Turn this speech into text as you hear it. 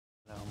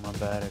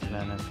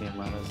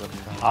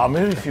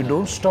Amir, if you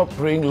don't stop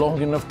praying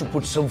long enough to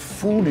put some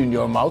food in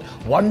your mouth,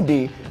 one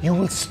day you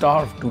will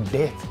starve to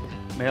death.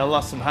 May Allah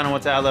subhanahu wa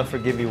ta'ala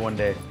forgive you one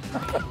day.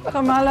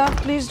 Kamala,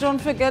 please don't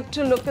forget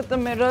to look at the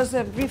mirrors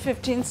every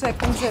 15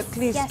 seconds at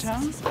least, huh?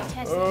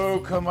 Oh,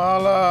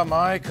 Kamala,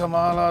 my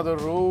Kamala, the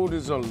road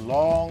is a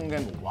long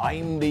and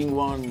winding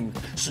one,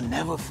 so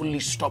never fully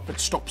stop at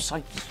stop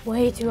signs.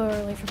 Way too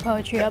early for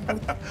poetry, Abu.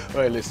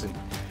 Well, listen,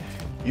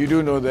 you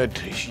do know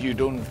that you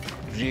don't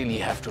really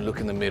have to look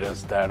in the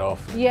mirrors that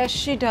often. Yes,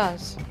 she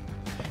does.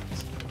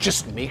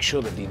 Just make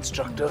sure that the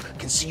instructor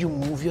can see you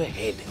move your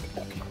head.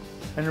 Okay.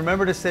 And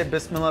remember to say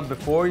Bismillah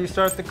before you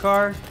start the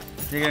car.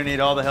 You're gonna need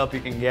all the help you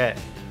can get.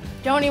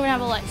 Don't even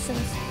have a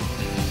license.